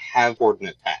map have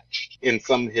coordinate patched in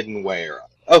some hidden way or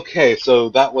other. Okay, so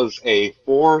that was a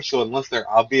 4, so unless they're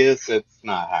obvious, it's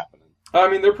not happening. I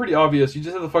mean, they're pretty obvious. You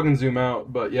just have to fucking zoom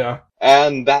out, but yeah.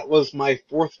 And that was my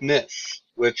 4th miss,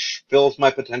 which fills my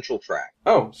potential track.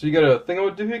 Oh, so you got a thing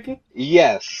with Doohickey?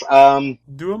 Yes,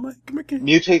 Do a Mickey?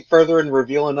 mutate further and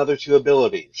reveal another 2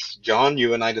 abilities. John,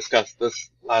 you and I discussed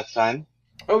this last time.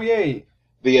 Oh, yay!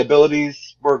 The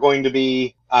abilities were going to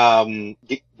be,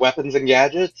 weapons and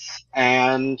gadgets,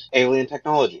 and alien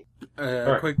technology.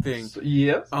 Alright. Quick thing. So,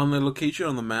 yes? On the location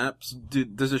on the maps,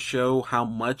 does it show how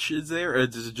much is there, or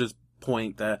does it just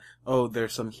point that, oh,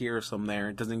 there's some here, some there?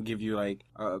 It doesn't give you, like,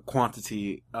 a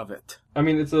quantity of it. I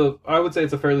mean, I would say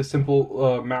it's a fairly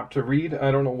simple map to read. I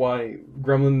don't know why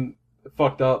Gremlin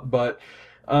fucked up, but,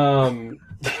 alright,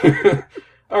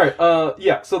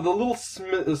 yeah, so the little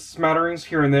smatterings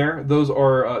here and there, those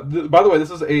are, by the way,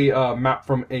 this is a map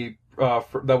from a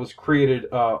that was created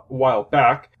a while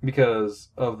back because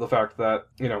of the fact that,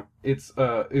 you know,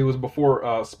 it was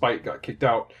before Spite got kicked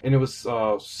out, and it was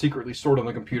secretly stored on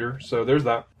the computer, so there's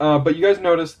that. But you guys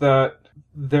notice that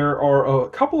there are a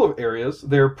couple of areas.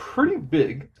 They're pretty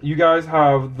big. You guys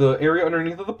have the area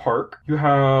underneath of the park. You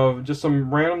have just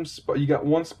some random you got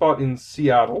one spot in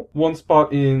Seattle, one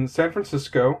spot in San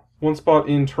Francisco, one spot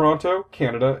in Toronto,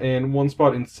 Canada, and one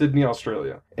spot in Sydney,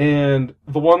 Australia. And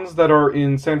the ones that are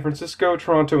in San Francisco,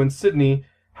 Toronto, and Sydney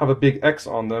have a big X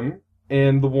on them.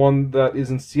 And the one that is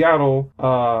in Seattle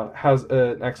has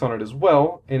an X on it as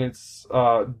well. And it's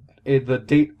the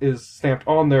date is stamped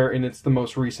on there, and it's the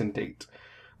most recent date.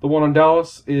 The one on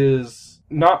Dallas is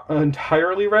not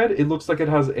entirely red. It looks like it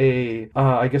has a,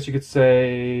 I guess you could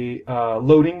say,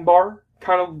 loading bar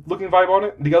kind of looking vibe on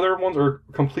it. The other ones are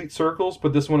complete circles,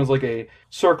 but this one is like a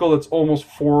circle that's almost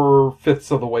 4/5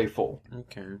 of the way full.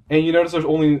 Okay. And you notice there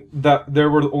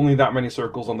were only that many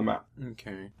circles on the map.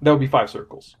 Okay. That would be 5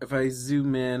 circles. If I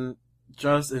zoom in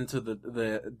just into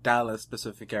the Dallas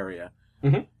specific area,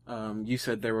 you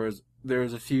said there was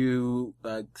a few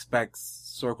specks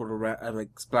circled around,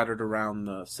 like splattered around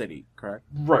the city, correct?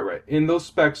 Right. And those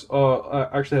specks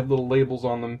actually have little labels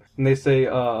on them, and they say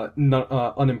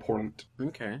unimportant.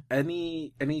 Okay.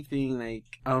 Anything like,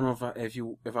 I don't know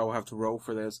if I will have to roll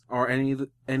for this, or any of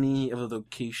the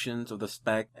locations of the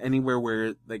spec, anywhere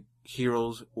where like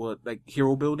heroes would, like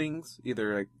hero buildings,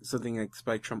 either like something like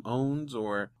Spectrum owns,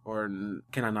 or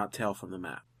can I not tell from the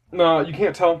map? No, you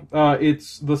can't tell.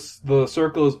 It's the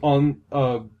circle is on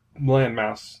a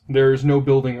landmass. There's no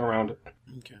building around it.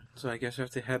 Okay. So I guess we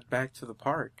have to head back to the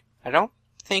park. I don't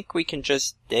think we can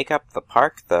just dig up the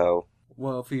park, though.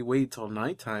 Well, if we wait till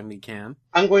nighttime, we can.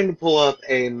 I'm going to pull up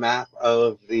a map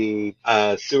of the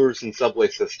sewers and subway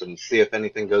systems, see if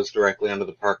anything goes directly under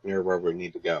the park near where we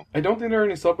need to go. I don't think there are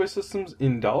any subway systems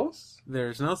in Dallas.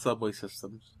 There's no subway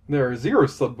systems. There are 0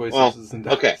 subway systems in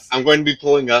Dallas. Okay, I'm going to be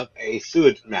pulling up a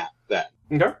sewage map then.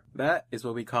 Okay. That is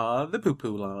what we call the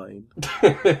poo-poo line.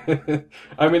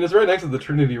 I mean, it's right next to the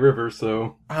Trinity River,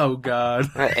 so... Oh, God.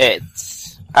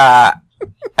 It's, I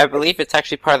believe it's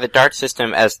actually part of the DART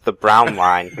system as the brown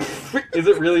line. Is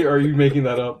it really, or are you making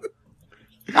that up?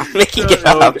 I'm making it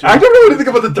up. I don't know anything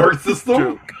about the DART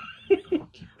system! Joke.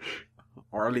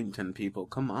 Arlington people,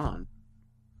 come on.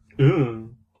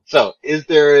 Ugh. So, is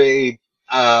there a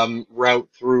route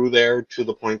through there to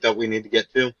the point that we need to get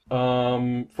to?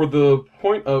 For the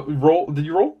point of... Roll... Did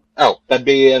you roll? Oh, that'd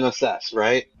be an assess,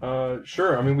 right?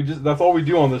 Sure. I mean, that's all we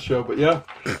do on this show, but yeah.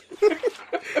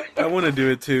 I want to do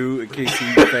it too, in case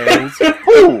he fails.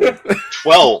 Ooh,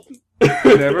 12.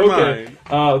 Never mind.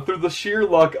 Through the sheer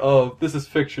luck of, this is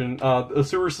fiction, a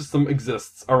sewer system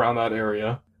exists around that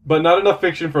area. But not enough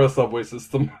fiction for a subway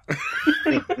system.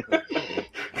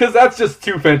 Because that's just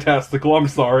too fantastical, I'm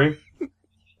sorry.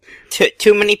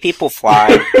 Too many people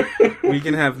fly. We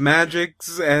can have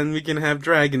magics and we can have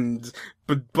dragons,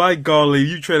 but by golly,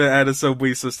 you try to add a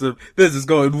subway system, this is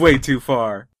going way too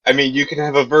far. I mean, you can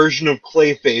have a version of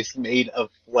Clayface made of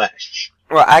flesh.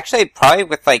 Well, actually, probably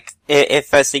with, like,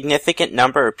 if a significant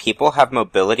number of people have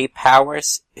mobility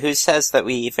powers, who says that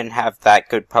we even have that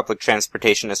good public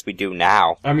transportation as we do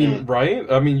now? I mean,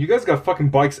 right? I mean, you guys got fucking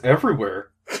bikes everywhere.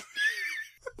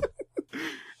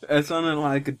 That sounded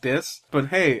like a diss, but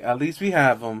hey, at least we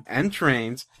have them, and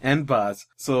trains, and bus,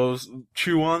 so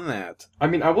chew on that. I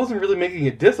mean, I wasn't really making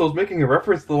a diss, I was making a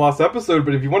reference to the last episode,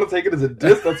 but if you want to take it as a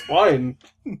diss, that's fine.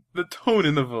 The tone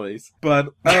in the voice. But,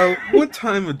 what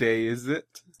time of day is it?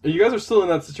 You guys are still in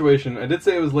that situation. I did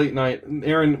say it was late night, and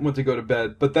Aaron went to go to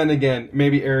bed, but then again,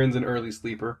 maybe Aaron's an early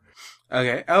sleeper.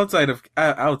 Okay, outside of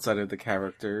the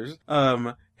characters,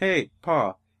 hey,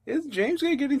 Pa, is James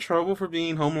gonna get in trouble for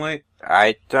being home late?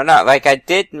 I don't know. Like, I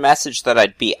did message that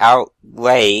I'd be out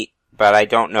late, but I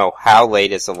don't know how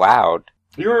late is allowed.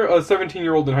 You're a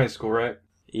 17-year-old in high school, right?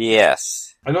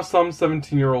 Yes. I know some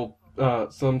 17-year-old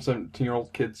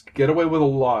kids get away with a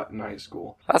lot in high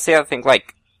school. That's the other thing,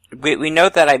 like, we know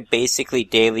that I basically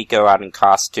daily go out in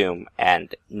costume,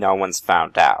 and no one's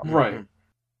found out. Right.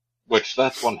 Which,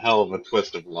 that's one hell of a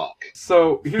twist of luck.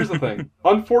 So, here's the thing.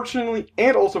 Unfortunately,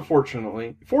 and also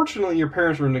fortunately, your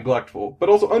parents were neglectful, but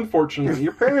also unfortunately,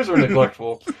 your parents are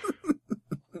neglectful.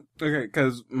 Okay,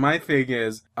 because my thing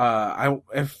is,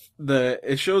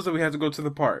 it shows that we have to go to the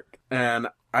park, and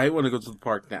I want to go to the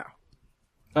park now.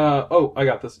 I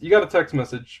got this. You got a text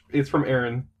message. It's from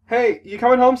Aaron. Hey, you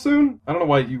coming home soon? I don't know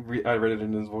why I read it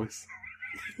in his voice.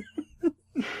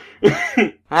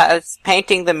 It's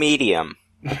painting the medium.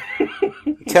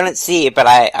 Couldn't see, but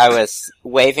I was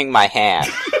waving my hand.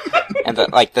 And the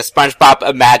SpongeBob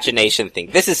imagination thing.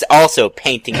 This is also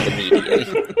painting the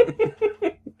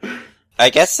medium. I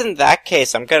guess in that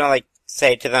case, I'm gonna,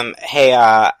 say to them, hey,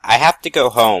 I have to go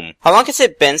home. How long has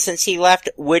it been since he left?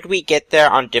 Would we get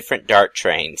there on different DART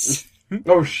trains?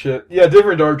 Oh shit. Yeah,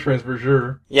 different DART trains for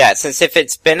sure. Yeah, since if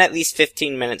it's been at least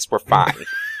 15 minutes, we're fine.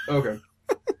 Okay.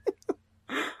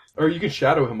 Or you can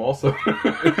shadow him also.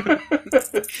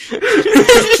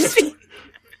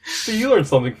 So you learned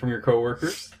something from your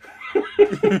coworkers.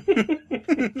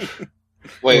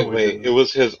 Wait, it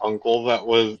was his uncle that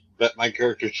my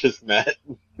character just met?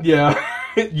 Yeah.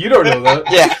 You don't know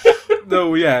that. Yeah.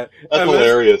 No, yeah. That's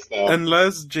hilarious, though.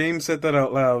 Unless James said that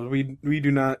out loud, we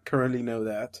do not currently know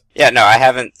that. Yeah, no, I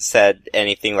haven't said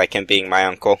anything like him being my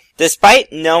uncle.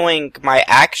 Despite knowing my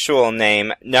actual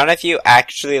name, none of you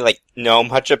actually, know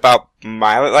much about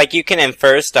my... you can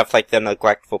infer stuff like the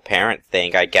neglectful parent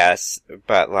thing, I guess,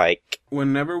 but,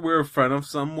 Whenever we're in front of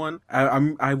someone,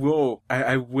 I will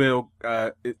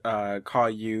call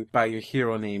you by your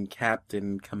hero name,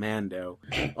 Captain Commando.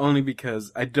 Only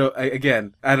because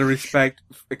again, out of respect,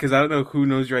 because I don't know who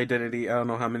knows your identity, I don't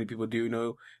know how many people do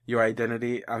know your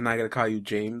identity, I'm not gonna call you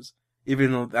James,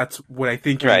 even though that's what I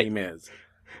think your name is.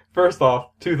 First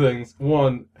off, two things.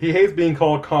 One, he hates being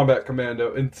called Combat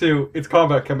Commando, and two, it's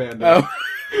Combat Commando. Oh.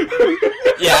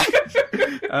 yeah.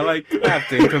 I like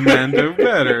Captain Commando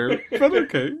better, but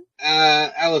okay.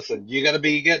 Allison, you gotta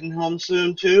be getting home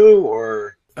soon too,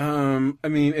 or? I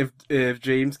mean, if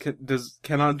James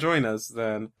cannot join us,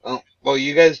 then... Oh, well,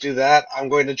 you guys do that. I'm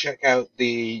going to check out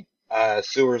the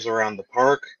sewers around the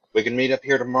park. We can meet up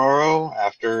here tomorrow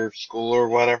after school or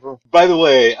whatever. By the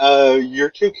way, your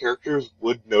two characters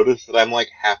would notice that I'm like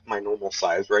half my normal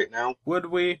size right now. Would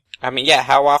we? I mean, yeah,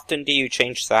 how often do you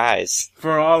change size?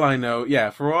 For all I know,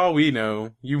 yeah, for all we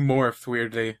know, you morphed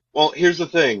weirdly. Well, here's the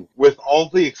thing. With all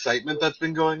the excitement that's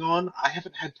been going on, I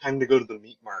haven't had time to go to the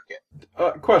meat market.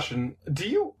 Question. Do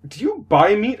you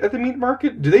buy meat at the meat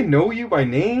market? Do they know you by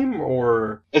name,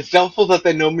 or...? It's doubtful that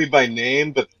they know me by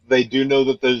name, but they do know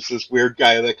that there's this weird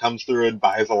guy that comes through and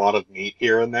buys a lot of meat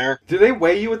here and there. Do they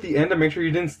weigh you at the end to make sure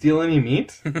you didn't steal any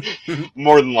meat?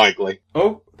 More than likely.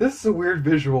 Oh, this is a weird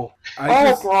visual.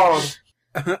 God.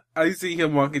 I see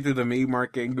him walking through the meat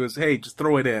market and goes, "Hey, just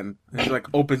throw it in." And he like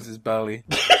opens his belly.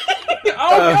 Oh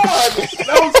god!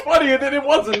 That was funny, and then it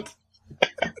wasn't.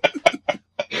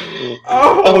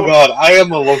 Oh god, I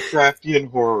am a Lovecraftian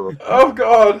horror. Oh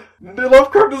god.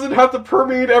 Lovecraft doesn't have to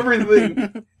permeate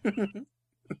everything.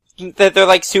 They're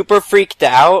like super freaked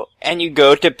out, and you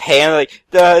go to pay and like,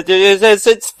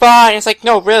 it's fine. It's like,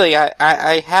 no, really,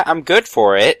 I'm good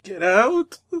for it. Get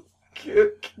out!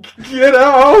 Get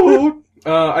out!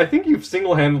 I think you've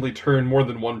single-handedly turned more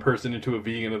than one person into a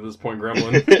vegan at this point,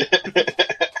 Gremlin.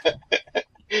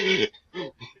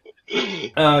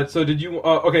 So did you,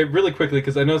 okay, really quickly,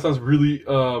 because I know it sounds really,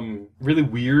 really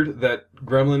weird that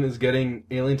Gremlin is getting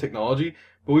alien technology,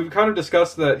 but we've kind of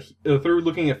discussed that through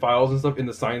looking at files and stuff in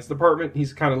the science department,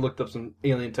 he's kind of looked up some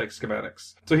alien tech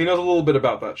schematics. So he knows a little bit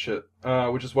about that shit,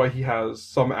 which is why he has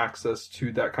some access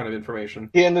to that kind of information.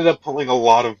 He ended up pulling a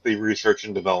lot of the research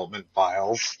and development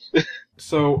files.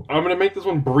 So, I'm gonna make this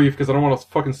one brief, because I don't want to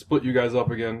fucking split you guys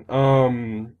up again.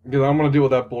 Because I don't want to deal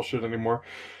with that bullshit anymore.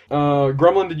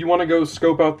 Gremlin, did you want to go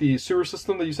scope out the sewer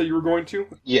system that you said you were going to?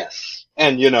 Yes.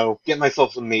 And, get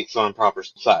myself some meat so I'm proper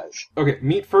size. Okay,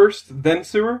 meat first, then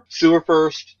sewer? Sewer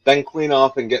first, then clean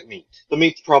off and get meat. The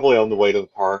meat's probably on the way to the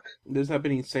park. This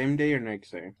happening same day or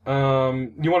next day?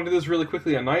 You want to do this really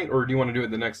quickly at night, or do you want to do it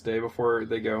the next day before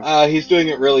they go? He's doing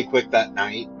it really quick that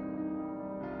night.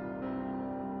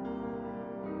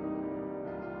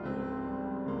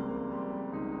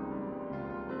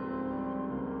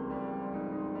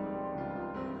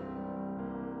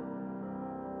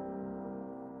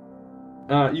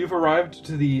 You've arrived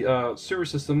to the sewer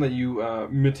system that you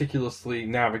meticulously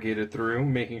navigated through,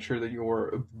 making sure that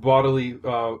your bodily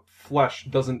flesh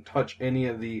doesn't touch any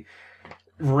of the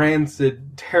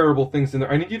rancid, terrible things in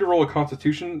there. I need you to roll a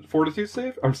Constitution Fortitude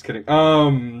save. I'm just kidding.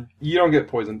 You don't get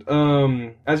poisoned.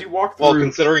 As you walk through... Well,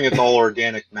 considering it's all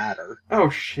organic matter. Oh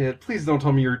shit! Please don't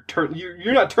tell me you're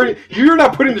not turning. You're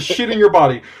not putting the shit in your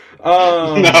body.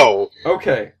 No.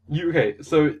 Okay.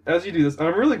 So as you do this, and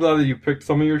I'm really glad that you picked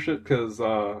some of your shit, because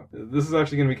this is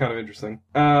actually going to be kind of interesting.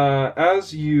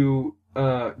 As you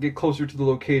get closer to the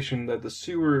location that the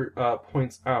sewer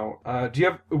points out, do you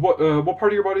have what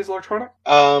part of your body is electronic?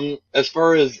 As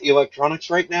far as electronics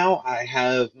right now, I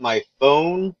have my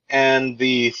phone and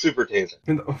the super taser.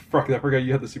 Oh, fuck, I forgot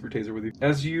you had the super taser with you.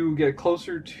 As you get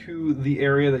closer to the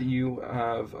area that you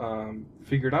have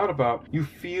figured out about, you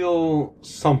feel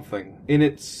something, and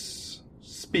it's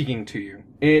speaking to you.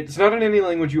 It's not in any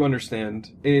language you understand.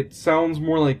 It sounds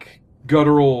more like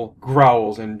guttural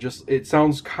growls, and just, it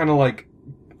sounds kind of like,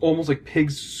 almost like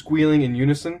pigs squealing in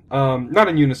unison. Not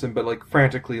in unison, but like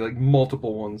frantically, like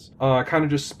multiple ones. Kind of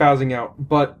just spazzing out.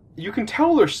 But you can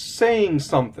tell they're saying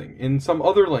something in some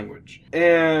other language.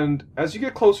 And as you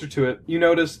get closer to it, you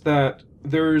notice that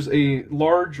there's a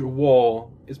large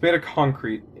wall. It's made of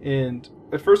concrete, and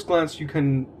at first glance, you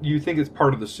think it's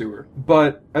part of the sewer.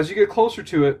 But as you get closer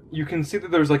to it, you can see that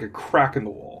there's like a crack in the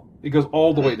wall. It goes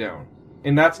all the way down.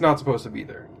 And that's not supposed to be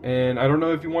there. And I don't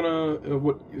know if you want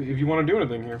to do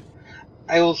anything here.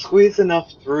 I will squeeze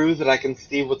enough through that I can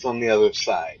see what's on the other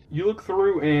side. You look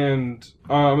through and,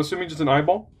 I'm assuming just an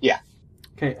eyeball? Yeah.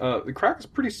 Okay, the crack is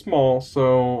pretty small,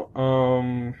 so, I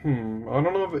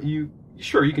don't know if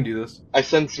sure, you can do this. I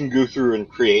send some goo through and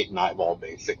create an eyeball,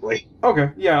 basically. Okay,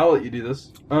 yeah, I'll let you do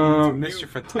this. Mr.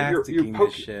 Fantastic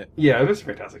this shit. Yeah, Mr.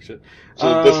 Fantastic shit.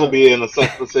 So this will be an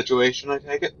assess the situation, I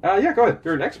take it? Yeah, go ahead.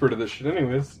 You're an expert at this shit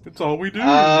anyways. It's all we do.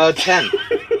 10.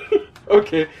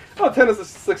 Okay. Oh, 10 is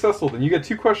successful, then you get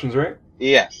 2 questions, right?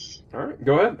 Yes. Alright,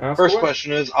 go ahead. Ask First away.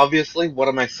 question is, obviously, what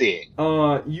am I seeing?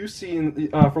 You see,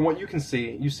 from what you can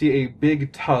see, you see a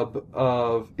big tub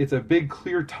it's a big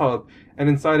clear tub, and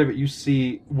inside of it you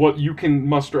see what you can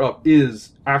muster up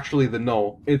is actually the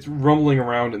null. It's rumbling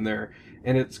around in there,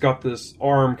 and it's got this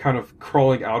arm kind of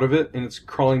crawling out of it, and it's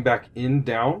crawling back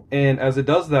down, and as it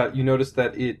does that, you notice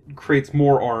that it creates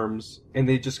more arms, and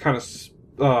they just kind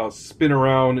of spin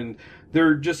around, and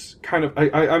they're just kind of,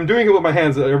 I'm doing it with my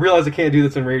hands. I realize I can't do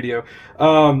this in radio.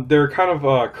 They're kind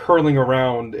of curling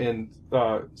around and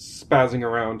spazzing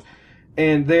around.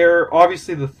 And they're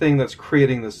obviously the thing that's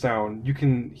creating the sound. You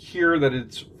can hear that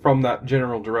it's from that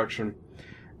general direction.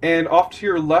 And off to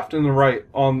your left and the right,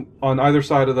 on either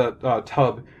side of that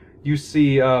tub, you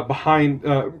see behind,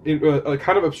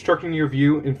 kind of obstructing your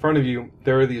view in front of you,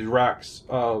 there are these racks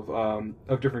of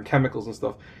different chemicals and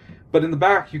stuff. But in the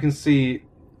back, you can see,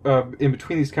 in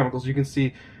between these chemicals, you can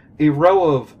see a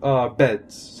row of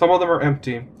beds. Some of them are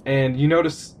empty, and you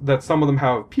notice that some of them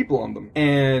have people on them.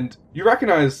 And you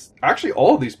recognize actually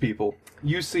all of these people.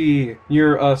 You see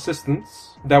your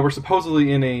assistants that were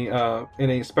supposedly in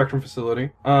a Spectrum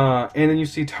facility, and then you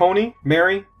see Tony,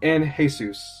 Mary, and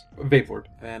Jesus, Vape Lord.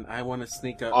 Then I want to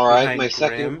sneak up. All right, behind my Grim,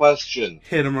 second question.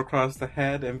 hit him across the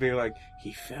head, and be like,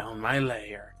 "He found my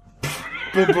lair."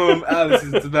 Boom, boom. Alice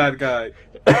is the bad guy.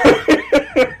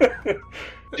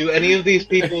 Do any of these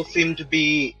people seem to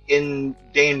be in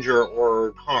danger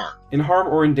or harm? In harm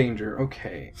or in danger?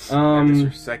 Okay. That is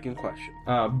your second question.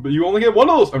 But you only get one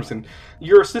of those. I'm just kidding.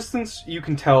 Your assistants, you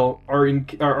can tell, are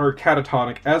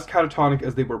catatonic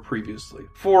as they were previously.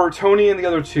 For Tony and the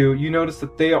other two, you notice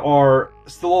that they are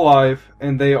still alive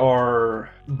and they are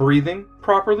breathing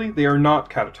properly. They are not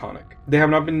catatonic. They have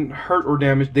not been hurt or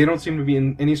damaged. They don't seem to be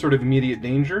in any sort of immediate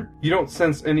danger. You don't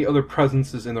sense any other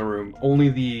presences in the room. Only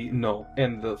the Null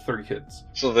and the 30 kids.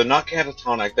 So they're not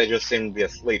catatonic, they just seem to be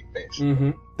asleep, basically.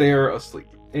 Mm-hmm. They are asleep.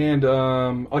 And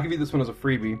I'll give you this one as a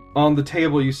freebie. On the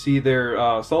table, you see their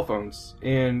cell phones,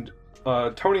 and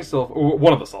Tony's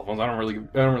one of the cell phones.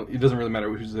 It doesn't really matter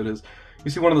whose it is. You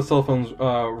see one of the cell phones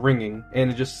ringing,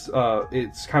 and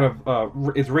it's kind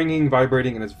of it's ringing,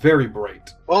 vibrating, and it's very bright.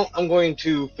 Well, I'm going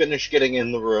to finish getting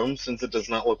in the room, since it does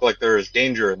not look like there is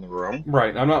danger in the room.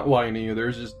 Right, I'm not lying to you.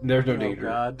 There's no danger.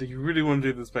 Oh God, do you really want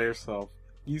to do this by yourself?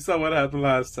 You saw what happened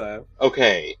last time.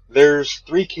 Okay, there's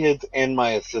 3 kids and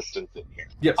my assistant in here.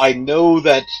 Yes. I know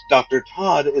that Dr.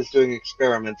 Todd is doing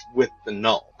experiments with the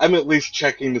Null. I'm at least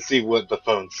checking to see what the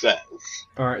phone says.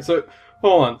 Alright, so,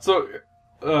 hold on. So,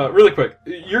 really quick.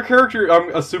 Your character,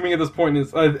 I'm assuming at this point,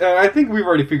 is, I think we've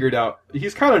already figured out,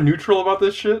 he's kind of neutral about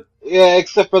this shit. Yeah,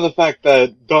 except for the fact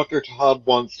that Dr. Todd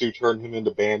wants to turn him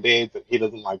into Band-Aids, and he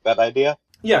doesn't like that idea.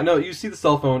 Yeah, no, you see the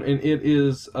cell phone, and it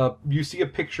is, you see a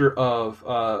picture of,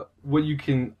 what you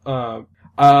can,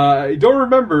 I don't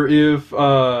remember if,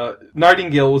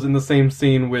 Nightingale was in the same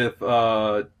scene with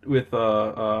Gremlin,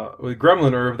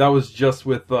 or if that was just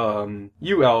with,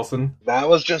 you, Allison. That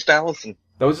was just Allison.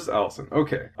 That was just Allison.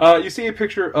 Okay. You see a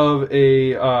picture of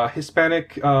a,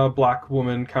 Hispanic, black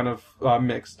woman, kind of,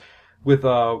 mixed, with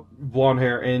blonde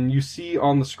hair, and you see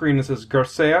on the screen it says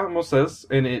Garcia Moses,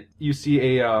 and you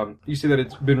see that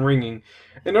it's been ringing,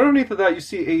 and underneath of that you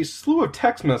see a slew of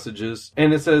text messages,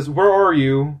 and it says, "Where are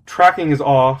you? Tracking is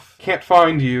off. Can't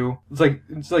find you." It's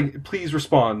like please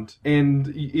respond. And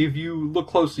if you look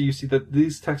closely, you see that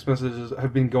these text messages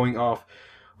have been going off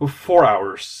for 4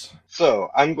 hours. So,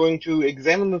 I'm going to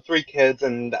examine the 3 kids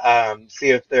and see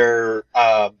if they're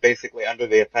basically under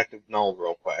the effect of Null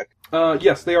real quick.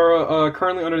 Yes, they are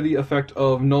currently under the effect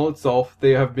of Null itself.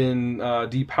 They have been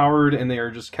depowered, and they are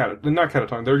just they're not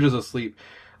catatonic, they're just asleep.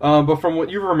 But from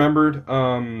what you've remembered,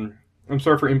 I'm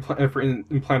sorry for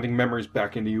implanting memories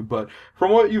back into you, but from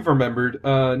what you've remembered,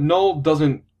 Null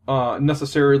doesn't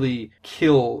necessarily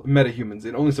kill metahumans.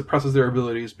 It only suppresses their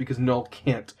abilities because Null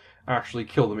can't actually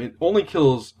kill them. It only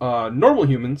kills normal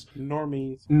humans.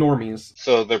 Normies.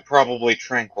 So they're probably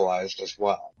tranquilized as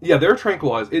well. Yeah, they're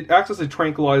tranquilized. It acts as a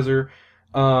tranquilizer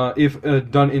if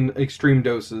done in extreme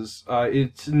doses.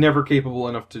 It's never capable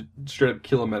enough to straight up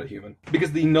kill a metahuman,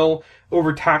 because the Null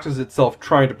overtaxes itself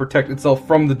trying to protect itself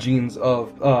from the genes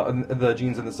of the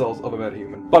genes in the cells of a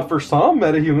metahuman. But for some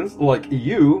metahumans, like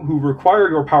you, who require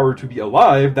your power to be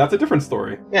alive, that's a different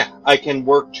story. Yeah, I can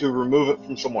work to remove it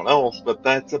from someone else, but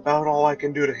that's about all I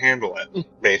can do to handle it,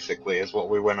 basically, is what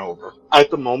we went over.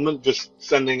 At the moment, just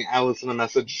sending Allison a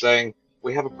message saying,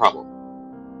 "We have a problem."